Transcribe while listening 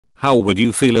How would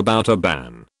you feel about a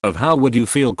ban of how would you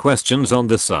feel questions on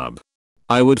the sub?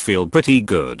 I would feel pretty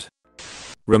good.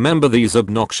 Remember these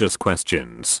obnoxious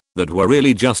questions that were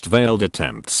really just veiled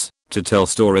attempts to tell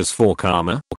stories for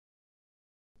karma?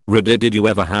 Reddit, did you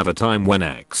ever have a time when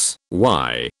X,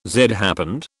 Y, Z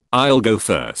happened? I'll go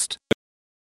first.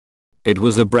 It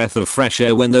was a breath of fresh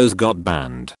air when those got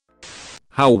banned.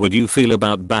 How would you feel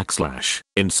about backslash,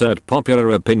 insert popular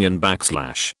opinion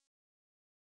backslash,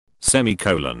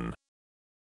 semicolon?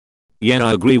 Yeah,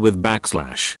 I agree with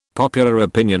backslash, popular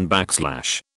opinion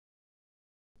backslash,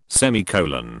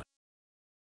 semicolon.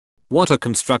 What a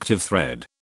constructive thread.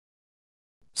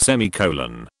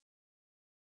 Semicolon.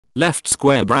 Left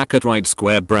square bracket, right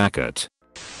square bracket.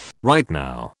 Right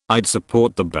now, I'd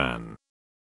support the ban.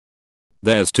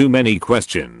 There's too many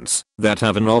questions that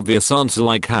have an obvious answer,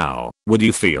 like how would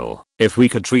you feel if we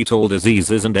could treat all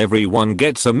diseases and everyone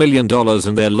gets $1 million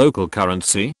in their local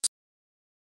currency?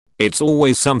 It's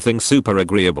always something super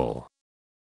agreeable.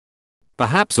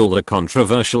 Perhaps all the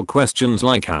controversial questions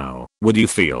like how would you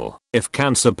feel if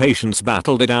cancer patients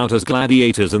battled it out as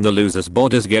gladiators and the losers'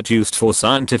 bodies get used for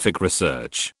scientific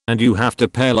research and you have to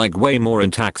pay like way more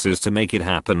in taxes to make it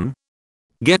happen?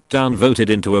 Get downvoted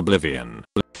into oblivion.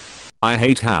 I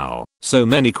hate how so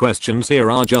many questions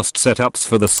here are just setups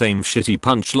for the same shitty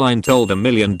punchline told a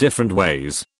million different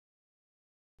ways.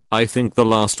 I think the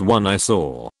last one I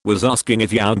saw was asking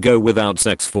if you'd go without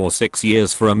sex for 6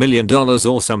 years for $1 million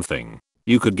or something.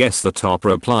 You could guess the top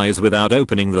replies without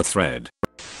opening the thread.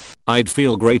 I'd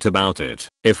feel great about it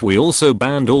if we also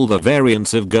banned all the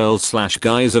variants of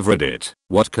girls/guys of Reddit.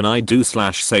 What can I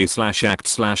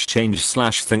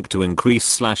do/say/act/change/think to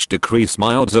increase/decrease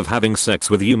my odds of having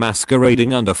sex with you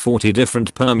masquerading under 40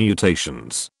 different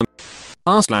permutations?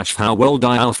 R/how well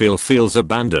I'll feel feels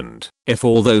abandoned. If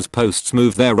all those posts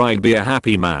move there, I'd be a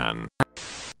happy man.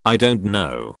 I don't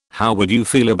know. How would you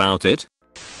feel about it?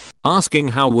 Asking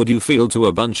how would you feel to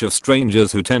a bunch of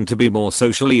strangers who tend to be more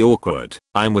socially awkward.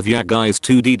 I'm with ya guys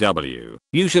 2DW.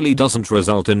 Usually doesn't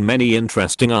result in many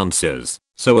interesting answers.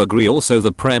 So agree, also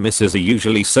the premises are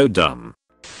usually so dumb.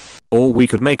 Or we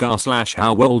could make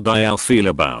r/how well I'll feel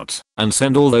about and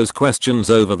send all those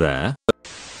questions over there.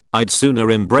 I'd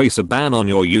sooner embrace a ban on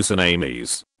your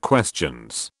usernames.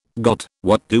 Questions. Got,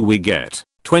 what do we get?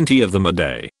 20 of them a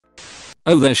day.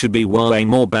 Oh, there should be way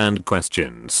more banned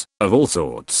questions of all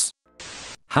sorts.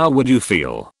 How would you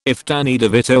feel if Danny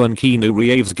DeVito and Keanu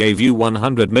Reeves gave you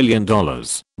 $100 million,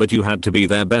 but you had to be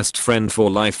their best friend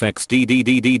for life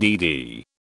xddddd?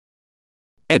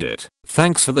 Edit.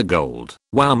 Thanks for the gold.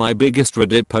 Wow, my biggest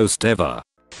Reddit post ever.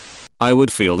 I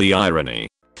would feel the irony.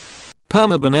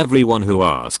 Permaban everyone who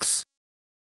asks.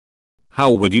 How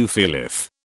would you feel if?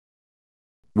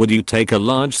 Would you take a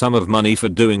large sum of money for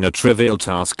doing a trivial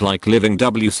task like living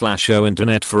w/o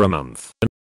internet for a month?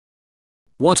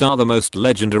 What are the most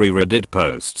legendary Reddit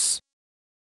posts?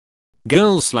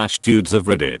 Girls/dudes of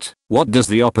Reddit. What does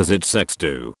the opposite sex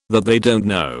do that they don't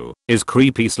know is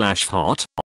creepy/hot?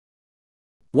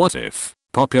 What if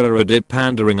popular Reddit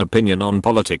pandering opinion on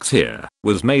politics here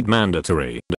was made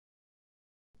mandatory?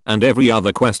 And every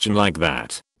other question like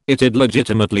that. It'd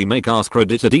legitimately make Ask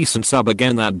Reddit a decent sub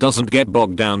again that doesn't get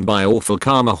bogged down by awful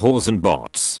karma whores and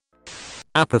bots.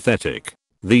 Apathetic.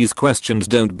 These questions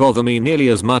don't bother me nearly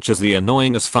as much as the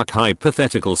annoying as fuck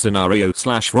hypothetical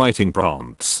scenario/writing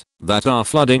prompts that are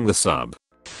flooding the sub.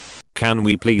 Can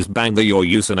we please bang the your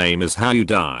username is how you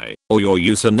die, or your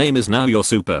username is now your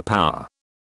superpower?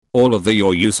 All of the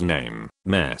your username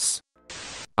mess.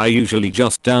 I usually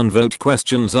just downvote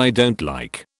questions I don't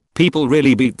like. People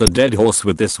really beat the dead horse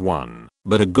with this one,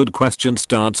 but a good question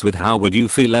starts with how would you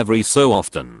feel every so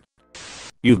often.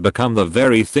 You've become the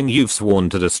very thing you've sworn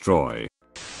to destroy.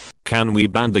 Can we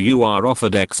ban the you are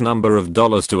offered X number of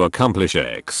dollars to accomplish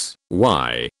X,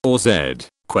 Y, or Z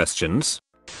questions?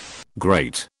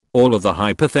 Great. All of the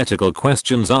hypothetical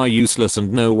questions are useless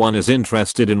and no one is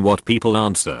interested in what people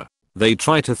answer. They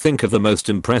try to think of the most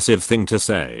impressive thing to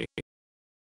say.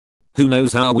 Who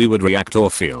knows how we would react or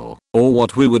feel, or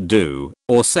what we would do,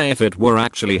 or say if it were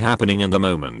actually happening in the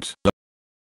moment.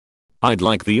 I'd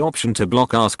like the option to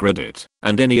block Ask Reddit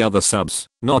and any other subs,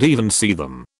 not even see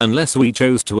them, unless we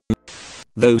chose to.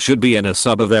 Those should be in a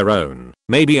sub of their own,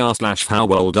 maybe r/how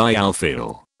well I'll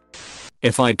feel.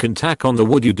 If I can tack on the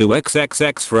would you do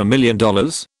XXX for $1 million?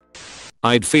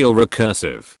 I'd feel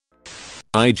recursive.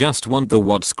 I just want the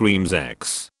what screams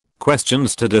X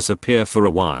questions to disappear for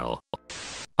a while.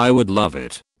 I would love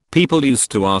it. People used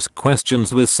to ask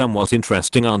questions with somewhat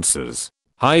interesting answers.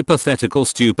 Hypothetical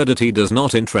stupidity does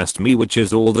not interest me, which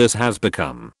is all this has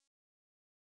become.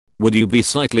 Would you be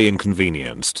slightly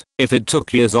inconvenienced if it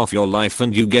took years off your life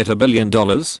and you get $1 billion?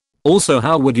 Also,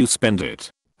 how would you spend it?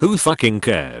 Who fucking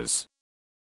cares?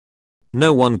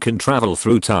 No one can travel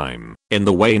through time in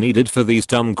the way needed for these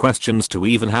dumb questions to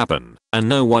even happen, and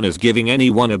no one is giving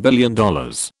anyone $1 billion.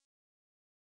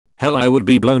 Hell, I would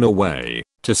be blown away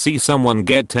to see someone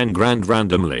get 10 grand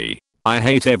randomly. I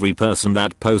hate every person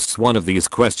that posts one of these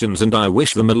questions and I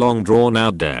wish them a long drawn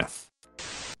out death.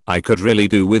 I could really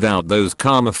do without those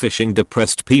karma fishing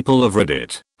depressed people of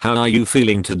Reddit. How are you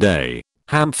feeling today?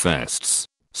 Hampfests.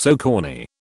 So corny.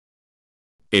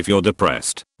 If you're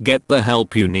depressed, get the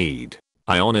help you need.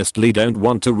 I honestly don't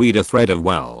want to read a thread of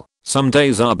well, some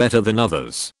days are better than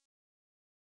others.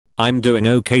 I'm doing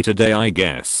okay today, I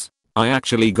guess. I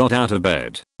actually got out of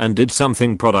bed and did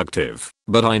something productive,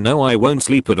 but I know I won't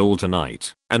sleep at all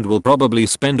tonight and will probably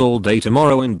spend all day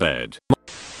tomorrow in bed.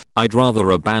 I'd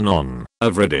rather a ban on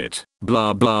of Reddit,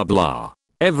 blah blah blah.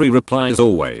 Every reply is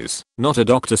always, not a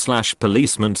doctor slash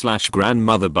policeman slash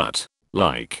grandmother, but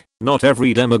like, not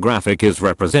every demographic is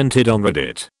represented on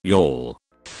Reddit, y'all.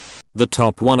 The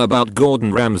top one about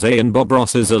Gordon Ramsay and Bob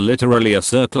Ross is literally a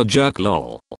circle jerk,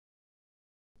 lol.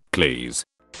 Please.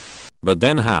 But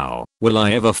then how will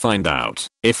I ever find out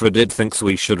if Reddit thinks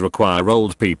we should require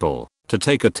old people to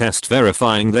take a test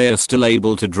verifying they are still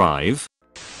able to drive?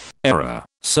 Error.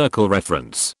 Circle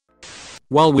reference.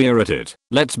 While we're at it,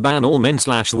 let's ban all men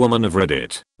slash women of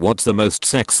Reddit. What's the most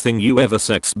sex thing you ever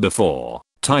sexed before?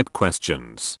 Type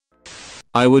questions.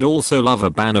 I would also love a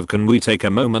ban of can we take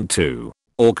a moment to,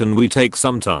 or can we take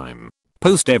some time?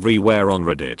 Post everywhere on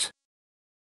Reddit.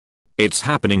 It's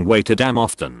happening way too damn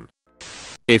often.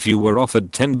 If you were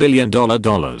offered $10 billion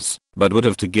but would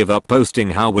have to give up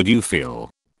posting, how would you feel?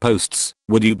 Posts,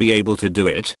 would you be able to do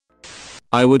it?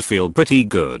 I would feel pretty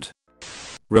good.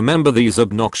 Remember these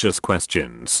obnoxious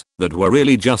questions that were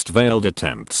really just veiled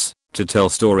attempts to tell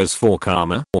stories for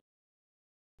karma?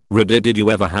 Reddit, did you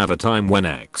ever have a time when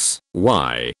X,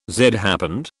 Y, Z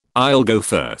happened? I'll go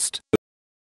first.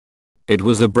 It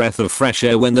was a breath of fresh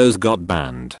air when those got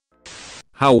banned.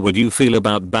 How would you feel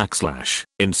about backslash,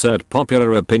 insert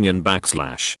popular opinion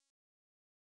backslash,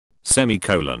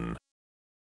 semicolon?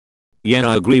 Yeah,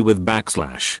 I agree with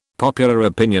backslash, popular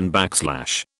opinion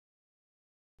backslash,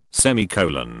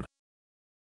 semicolon.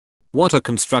 What a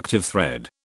constructive thread.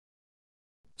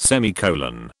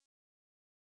 Semicolon.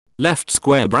 Left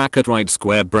square bracket, right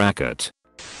square bracket.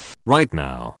 Right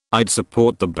now, I'd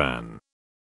support the ban.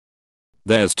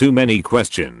 There's too many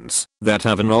questions that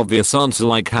have an obvious answer,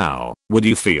 like how would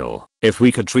you feel if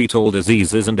we could treat all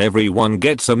diseases and everyone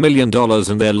gets $1 million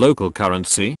in their local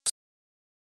currency?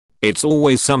 It's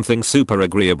always something super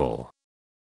agreeable.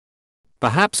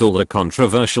 Perhaps all the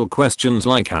controversial questions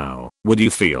like how would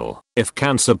you feel if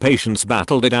cancer patients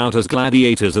battled it out as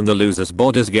gladiators and the losers'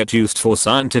 bodies get used for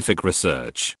scientific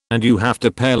research and you have to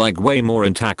pay like way more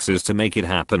in taxes to make it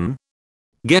happen?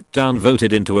 Get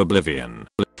downvoted into oblivion.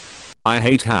 I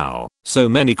hate how so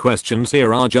many questions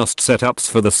here are just setups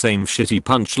for the same shitty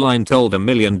punchline told a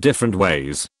million different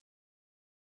ways.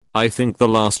 I think the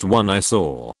last one I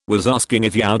saw was asking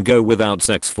if you'd go without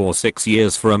sex for 6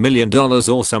 years for $1 million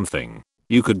or something.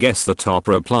 You could guess the top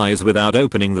replies without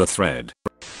opening the thread.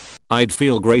 I'd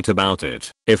feel great about it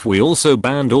if we also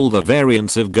banned all the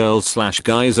variants of girls slash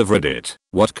guys of Reddit.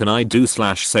 What can I do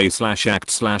slash say slash act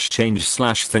slash change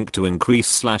slash think to increase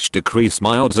slash decrease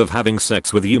my odds of having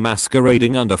sex with you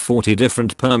masquerading under 40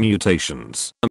 different permutations?